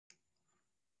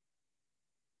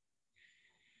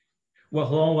Well,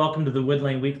 hello and welcome to the Wood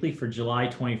Lane Weekly for July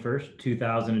 21st,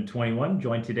 2021.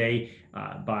 Joined today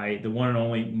by the one and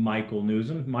only Michael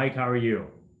Newsom. Mike, how are you?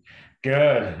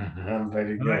 Good. I'm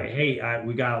pretty All right. good. Hey,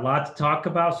 we got a lot to talk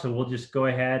about, so we'll just go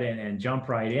ahead and jump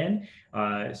right in.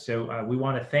 We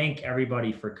want to thank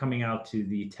everybody for coming out to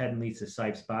the Ted and Lisa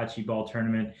Sipes Bocce Ball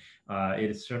Tournament. It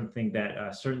is something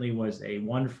that certainly was a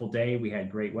wonderful day. We had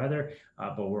great weather,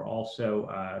 but we're also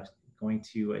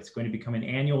it's going to become an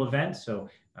annual event. So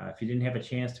if you didn't have a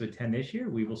chance to attend this year,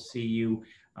 we will see you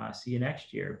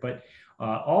next year. But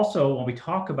also, when we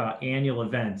talk about annual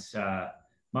events,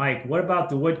 Mike, what about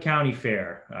the Wood County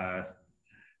Fair?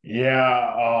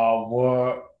 Yeah,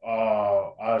 we're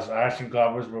us Action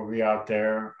Clubbers will be out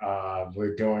there.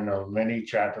 We're doing a mini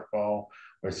tractor pull.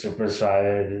 We're super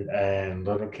excited, and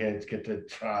little kids get to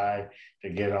try to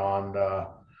get on the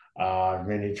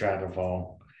mini tractor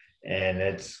pull, and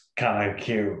it's kind of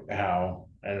cute how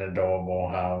and adorable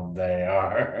how they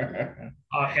are.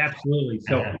 Absolutely.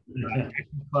 Action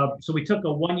Club. So we took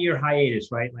a 1 year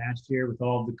hiatus, right, last year with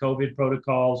all of the COVID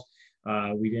protocols.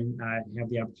 We didn't have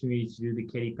the opportunity to do the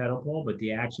Kitty Pedal Poll, but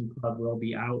the Action Club will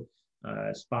be out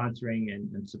sponsoring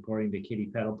and supporting the Kitty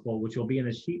Pedal Poll, which will be in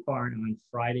the Sheep Barn on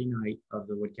Friday night of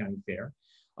the Wood County Fair.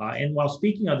 And while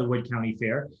speaking of the Wood County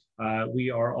Fair,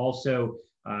 we are also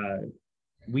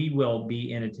we will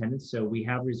be in attendance. So we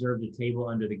have reserved a table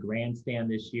under the grandstand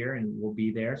this year, and we'll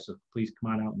be there. So please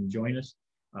come on out and join us.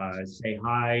 Say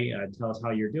hi, tell us how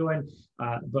you're doing.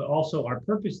 But also, our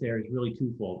purpose there is really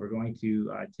twofold. We're going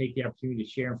to take the opportunity to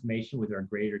share information with our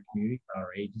greater community,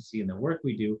 our agency, and the work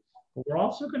we do. But we're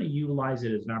also going to utilize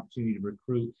it as an opportunity to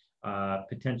recruit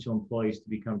potential employees to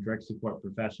become direct support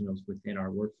professionals within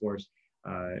our workforce.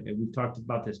 And we've talked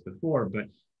about this before, but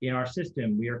in our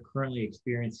system, we are currently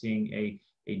experiencing a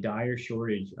dire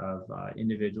shortage of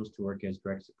individuals to work as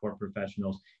direct support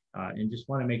professionals, and just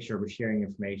want to make sure we're sharing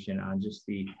information on just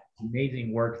the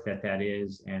amazing work that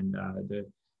is, and the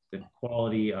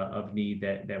quality of need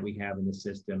that we have in the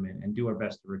system, and do our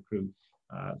best to recruit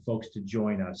folks to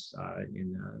join us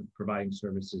in providing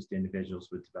services to individuals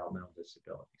with developmental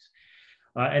disabilities.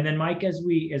 And then, Mike, as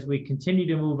we continue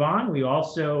to move on, we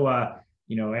also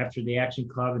after the Action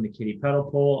Club and the Kitty Pedal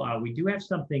Poll, we do have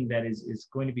something that is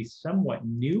going to be somewhat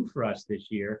new for us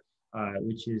this year,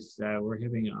 which is we're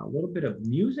having a little bit of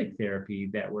music therapy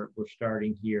that we're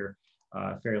starting here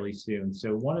fairly soon.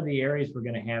 So one of the areas we're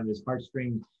going to have is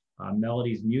Heartstring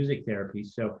Melodies music therapy.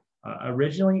 So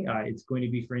originally, it's going to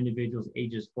be for individuals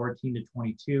ages 14 to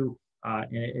 22, and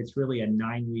it's really a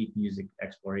 9-week music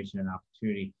exploration and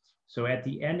opportunity. So at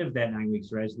the end of that 9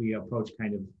 weeks, or as we approach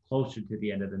kind of closer to the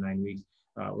end of the 9 weeks,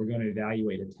 we're going to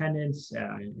evaluate attendance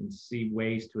and see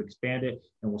ways to expand it,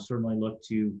 and we'll certainly look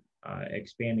to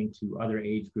expanding to other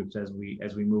age groups as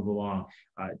we move along,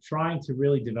 trying to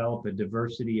really develop a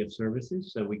diversity of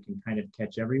services so we can kind of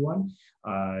catch everyone.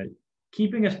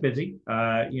 Keeping us busy,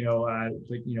 but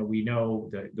we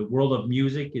know the world of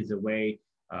music is a way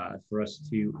for us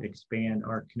to expand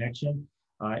our connection.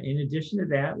 In addition to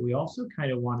that, we also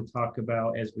kind of want to talk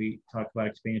about, as we talk about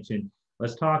expansion,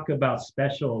 let's talk about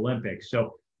Special Olympics.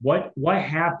 So what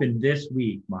happened this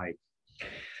week, Mike?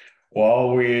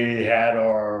 Well, we had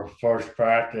our first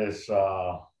practice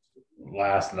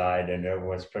last night, and it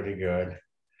was pretty good.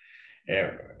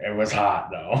 It was hot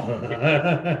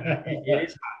It though.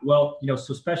 is well,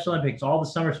 so Special Olympics, all the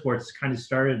summer sports kind of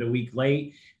started a week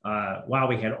late. Wow,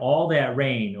 we had all that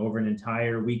rain over an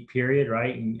entire week period,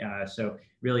 right? And so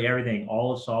really everything,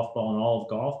 all of softball and all of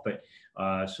golf. But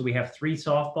so we have 3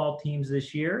 softball teams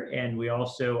this year, and we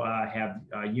also have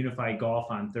unified golf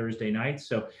on Thursday nights.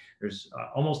 So there's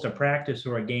almost a practice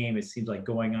or a game, it seems like,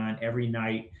 going on every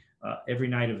night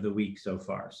of the week so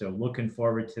far. So looking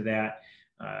forward to that.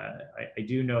 I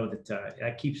do know that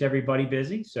that keeps everybody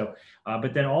busy. So,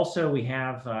 but then also we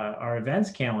have our events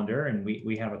calendar, and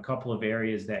we have a couple of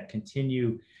areas that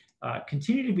continue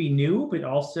to be new, but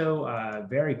also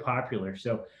very popular.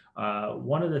 So,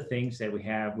 one of the things that we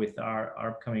have with our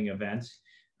upcoming events,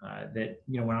 that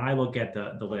when I look at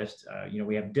the list,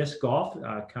 we have disc golf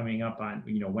coming up on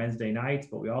Wednesday nights,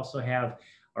 but we also have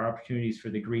our opportunities for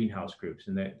the greenhouse groups.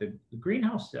 And the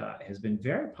greenhouse has been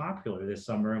very popular this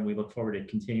summer, and we look forward to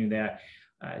continuing that.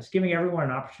 It's giving everyone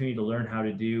an opportunity to learn how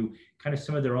to do kind of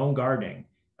some of their own gardening.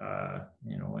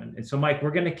 And so, Mike,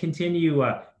 we're going to continue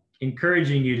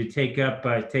encouraging you to take up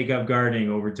gardening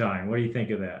over time. What do you think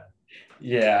of that?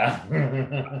 Yeah.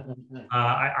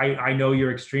 I know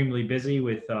you're extremely busy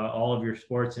with all of your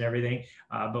sports and everything,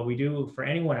 but we do, for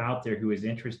anyone out there who is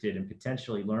interested in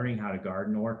potentially learning how to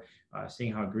garden or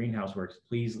seeing how a greenhouse works,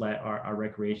 please let our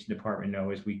recreation department know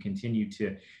as we continue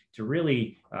to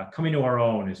really come into our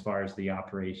own as far as the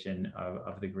operation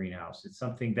of the greenhouse. It's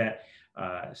something that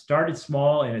started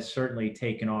small and has certainly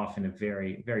taken off in a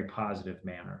very, very positive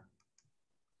manner.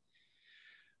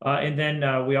 And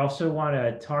then we also want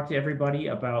to talk to everybody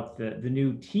about the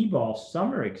new T-ball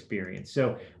summer experience.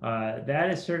 So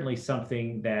that is certainly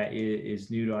something that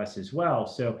is new to us as well.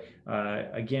 So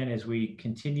again, as we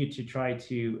continue to try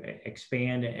to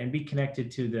expand and be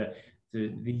connected to the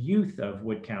youth of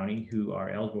Wood County who are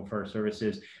eligible for our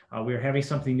services, we're having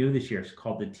something new this year. It's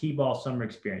called the T-ball summer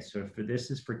experience. So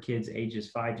this is for kids ages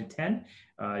 5 to 10.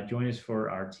 Join us for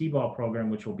our T-ball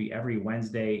program, which will be every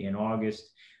Wednesday in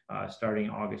August. Starting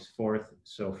August 4th,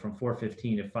 so from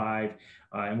 4:15 to 5,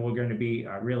 and we're going to be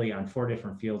really on 4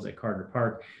 different fields at Carter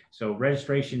Park. So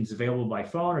registration is available by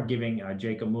phone or giving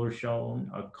Jacob Mullerstone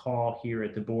a call here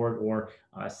at the board or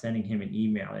sending him an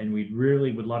email. And we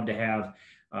really would love to have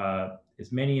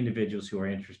as many individuals who are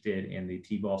interested in the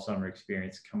T-ball summer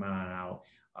experience come on out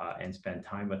and spend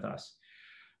time with us.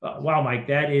 Wow, Mike,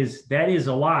 that is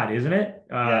a lot, isn't it?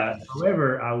 Yes.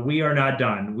 However, we are not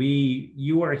done.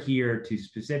 You are here to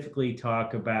specifically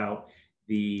talk about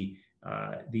the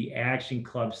Action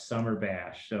Club Summer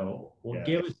Bash. So Yes.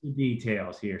 give us the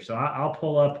details here. So I'll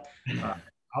pull up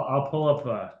I'll pull up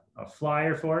a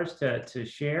flyer for us to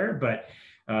share. But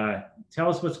tell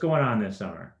us what's going on this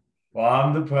summer. Well,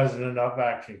 I'm the president of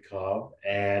Action Club,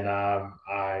 and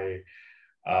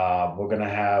we're gonna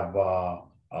have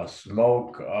a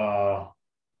smoke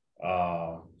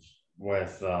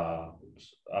with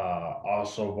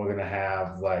also we're gonna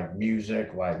have like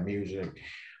music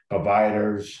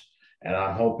providers, and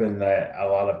I'm hoping that a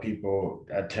lot of people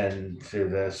attend to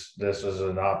this. This is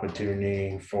an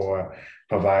opportunity for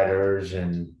providers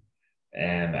and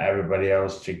everybody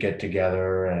else to get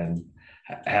together and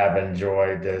have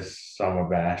enjoyed this summer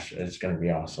bash. It's going to be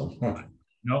awesome.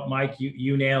 No, Mike,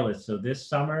 you nailed it. So this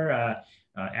summer,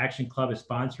 Action Club is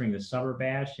sponsoring the Summer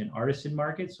Bash and Artisan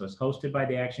Market. So it's hosted by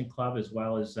the Action Club as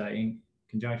well as in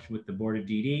conjunction with the Board of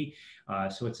DD.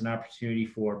 So it's an opportunity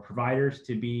for providers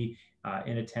to be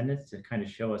in attendance to kind of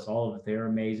show us all of their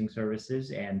amazing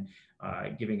services and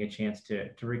giving a chance to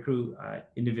recruit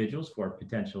individuals for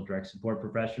potential direct support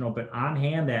professional. But on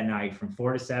hand that night from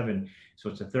 4 to 7. So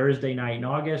it's a Thursday night in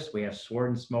August. We have Sword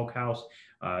and Smokehouse.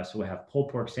 So we have pulled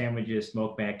pork sandwiches,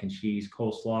 smoked mac and cheese,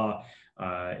 coleslaw,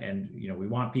 and we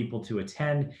want people to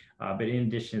attend. But in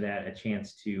addition to that, a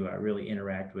chance to really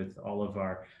interact with all of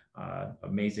our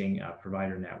amazing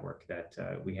provider network that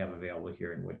we have available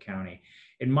here in Wood County.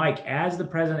 And Mike, as the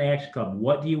president of Action Club,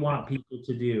 what do you want people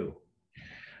to do?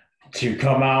 To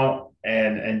come out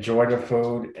and enjoy the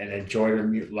food and enjoy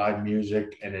the live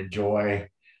music and enjoy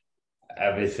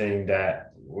everything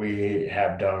that we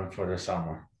have done for the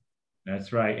summer.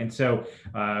 That's right. And so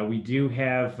we do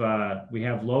have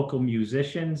local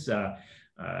musicians,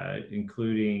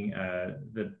 including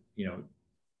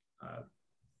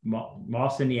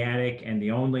Moss in the Attic and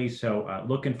The Only. So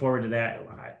looking forward to that.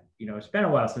 It's been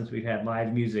a while since we've had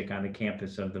live music on the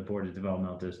campus of the Board of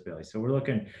Developmental Disability. So we're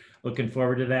looking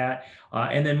forward to that.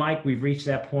 And then, Mike, we've reached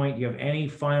that point. Do you have any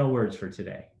final words for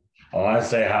today? I want to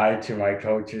say hi to my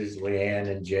coaches, Leanne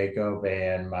and Jacob,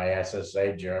 and my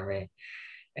SSA, Jeremy.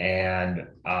 And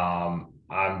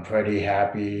I'm pretty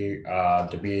happy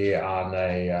to be on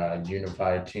a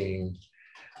unified team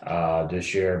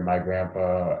this year. My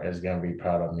grandpa is going to be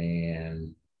proud of me,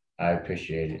 and I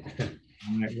appreciate it.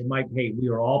 All right. Well, Mike, hey, we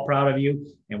are all proud of you,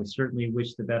 and we certainly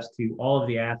wish the best to all of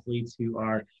the athletes who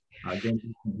are going to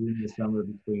be competing this summer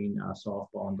between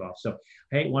softball and golf. So,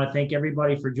 hey, I want to thank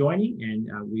everybody for joining, and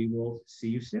we will see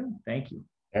you soon. Thank you.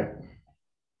 Yep.